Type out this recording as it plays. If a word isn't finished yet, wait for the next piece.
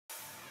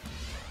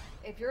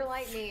If you're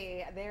like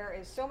me, there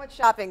is so much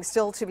shopping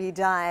still to be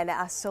done,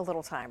 so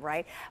little time,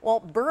 right? Well,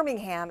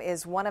 Birmingham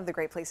is one of the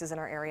great places in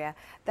our area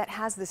that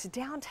has this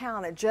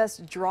downtown that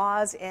just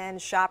draws in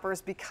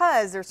shoppers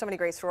because there's so many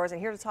great stores. And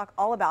here to talk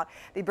all about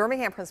the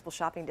Birmingham Principal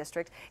Shopping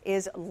District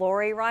is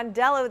Lori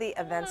Rondello, the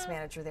events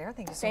manager there.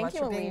 Thank you so much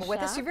for being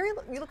with us.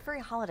 You look very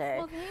holiday.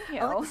 Well, thank you.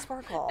 I like the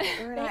sparkle.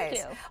 Very Thank nice.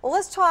 you. Well,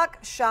 let's talk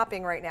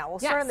shopping right now. We'll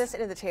start on this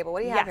end of the table.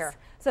 What do you have here?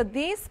 So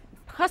these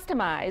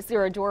customized,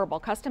 they're adorable,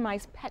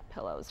 customized pet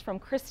pillows from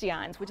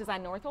Christian's, which is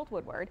on North Old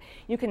Woodward.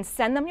 You can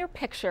send them your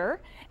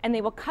picture and they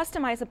will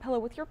customize a pillow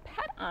with your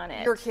pet on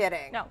it. You're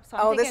kidding. No. So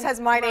oh, this has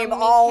my name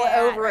all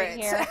over right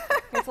it. Here.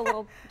 It's a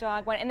little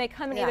dog one. And they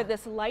come in either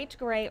this light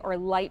gray or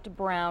light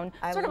brown,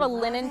 sort of a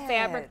linen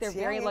fabric. They're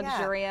very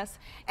luxurious.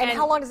 And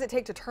how long does it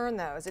take to turn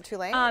though? Is it too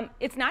late?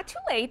 It's not too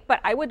late, but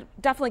I would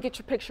definitely get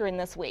your picture in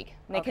this week.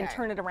 And they can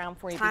turn it around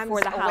for you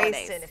before the holidays.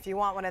 Wasted. If you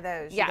want one of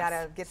those, you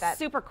gotta get that.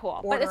 Super cool.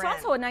 But it's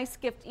also a nice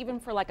gift even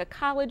for like a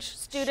college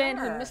student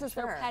who misses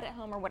their pet at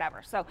home or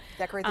whatever. So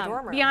decorate the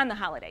dorm room. Beyond the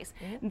holidays.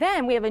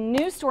 Then we have a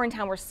new store in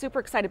town we're super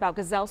excited about,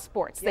 Gazelle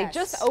Sports. They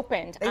just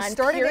opened on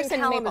Pierce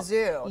and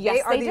Maple. Yes,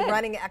 they are the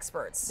running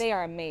experts. They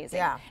are amazing.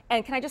 Yeah.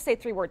 And can I just say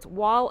 3 words?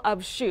 Wall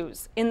of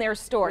shoes in their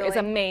store is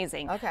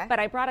amazing. Okay. But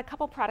I brought a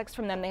couple products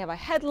from them. They have a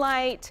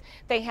headlight.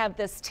 They have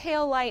this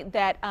tail light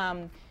that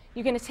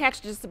you can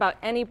attach to just about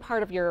any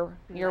part of your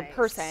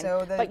person.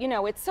 So but you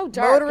know, it's so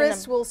dark.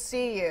 Motorists will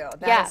see you.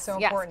 That is so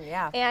important.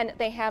 Yeah. And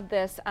they have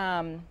this,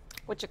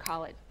 what you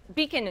call it?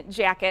 Beacon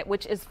jacket,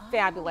 which is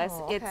fabulous.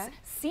 It's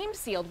seam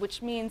sealed,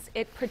 which means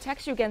it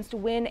protects you against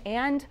wind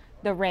and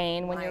the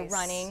rain when you're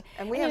running.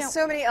 And we have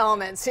so many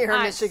elements here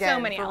in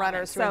Michigan for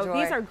runners to enjoy. So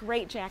these are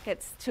great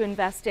jackets to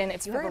invest in.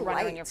 It's very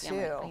light in your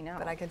family. too, I know.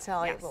 But I can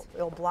tell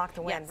it'll block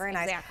the wind. Very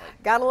nice. Exactly.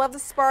 Gotta love the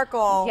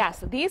sparkle.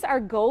 Yes, these are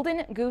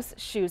Golden Goose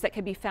shoes that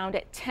can be found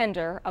at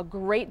Tender, a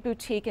great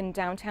boutique in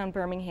downtown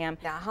Birmingham.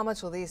 Now, how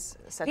much will these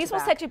set you back? These will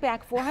set you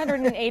back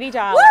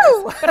 $480.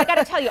 Woo! But I got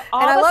to tell you,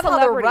 all and the I love celebrities, how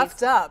they're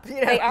roughed up.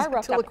 You know, they are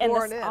roughed up,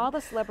 and in. all the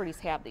celebrities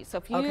have these. So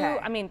if you,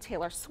 I mean,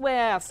 Taylor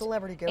Swift,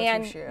 celebrity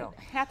go-to shoe,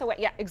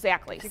 Hathaway, exactly.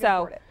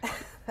 So.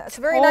 That's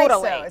very nice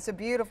though. It's a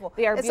beautiful,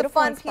 it's a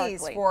fun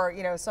piece for,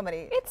 you know,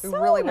 somebody who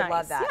really would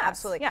love that.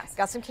 Absolutely. Yes.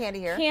 Got some candy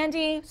here.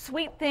 Candy,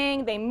 sweet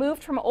thing. They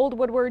moved from Old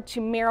Woodward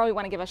to Merrill. We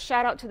want to give a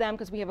shout out to them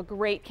because we have a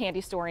great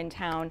candy store in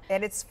town.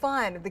 And it's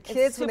fun. The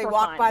kids, when they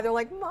walk by, they're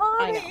like,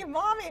 Mommy,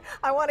 Mommy,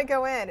 I want to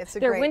go in. It's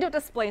Their window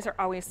displays are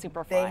always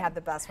super fun. They have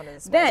the best one in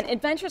this. Then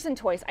Adventures in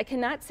Toys. I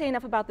cannot say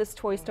enough about this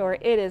toy store.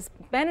 It has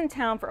been in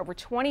town for over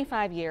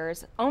 25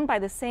 years, owned by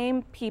the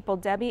same people,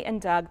 Debbie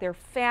and Doug. They're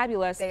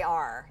fabulous. They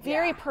are.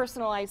 Very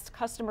personalized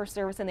customer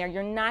service in there.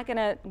 You're not going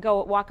to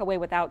walk away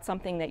without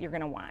something that you're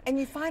going to want. And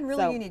you find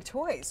really unique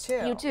toys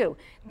too. You do.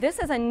 This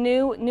is a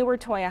newer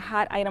toy, a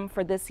hot item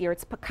for this year.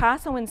 It's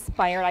Picasso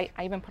inspired. I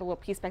even put a little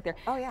piece back there.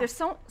 Oh yeah. They're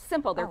so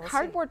simple. They're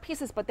cardboard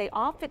pieces, but they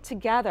all fit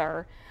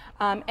together.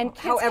 And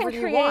kids can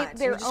create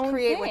their own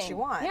thing. What you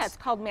want. Yeah, it's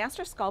called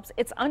Master Sculpts.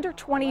 It's under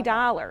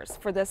 $20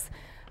 for this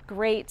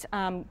great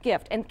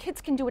gift, and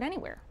kids can do it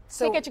anywhere.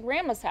 So take it to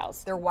grandma's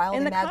house. Their wild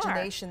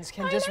imaginations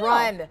can just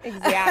run.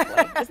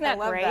 Exactly. Isn't that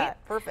great?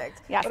 That.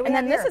 Perfect. Yes. And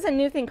then this is a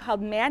new thing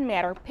called Mad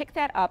Matter. Pick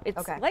that up.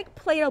 It's like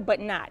Play-Doh, but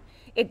not.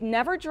 It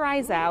never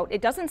dries out.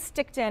 It doesn't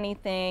stick to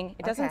anything.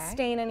 It doesn't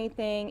stain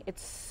anything.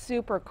 It's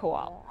super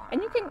cool.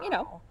 And you can, you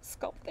know,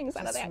 sculpt things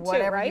out of that too, right?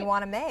 Whatever you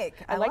want to make.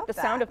 I like the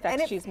sound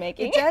effects she's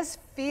making. It does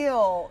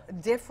feel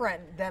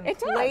different than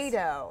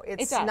Play-Doh.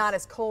 It's not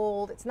as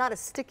cold. It's not as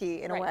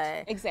sticky in a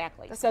way.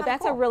 Exactly. So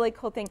that's a really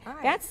cool thing.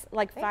 That's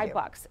like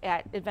 $5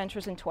 at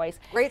Adventures in Toys.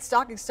 Great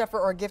stocking stuffer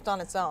or a gift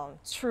on its own.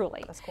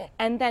 Truly. That's cool.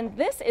 And then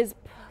this is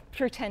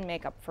Pure 10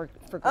 makeup for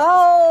girls.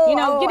 Oh, you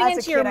know, getting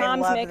into your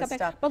mom's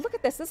makeup. But look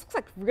at this. This looks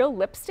like real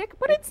lipstick,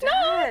 but it's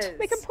not.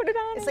 They can put it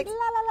on. It's like la la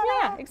la.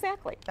 Yeah,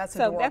 exactly. That's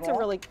adorable. So that's a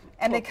really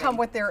and they come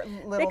with their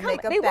little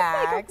makeup bags. They look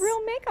like a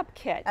real makeup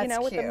kit, you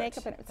know, with cute. the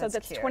makeup in it. So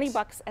that's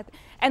 $20.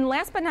 And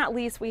last but not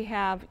least, we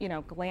have, you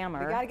know,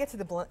 glamour. We got to get to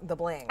the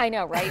bling. I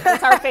know, right?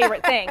 That's our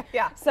favorite thing.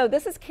 Yeah. So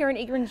this is Karen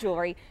Egren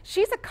Jewelry.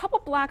 She's a couple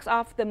blocks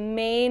off the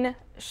main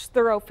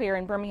thoroughfare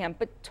in Birmingham,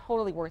 but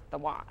totally worth the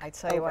walk. I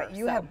tell you what,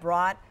 you have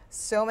brought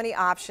so many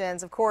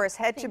options. Of course,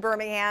 head to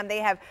Birmingham. They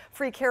have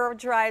free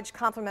carriage rides,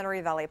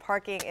 complimentary valet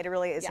parking. It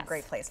really is a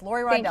great place.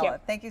 Lori Rondello,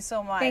 thank you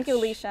so much. Thank you,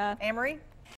 Alicia. Anne-Marie?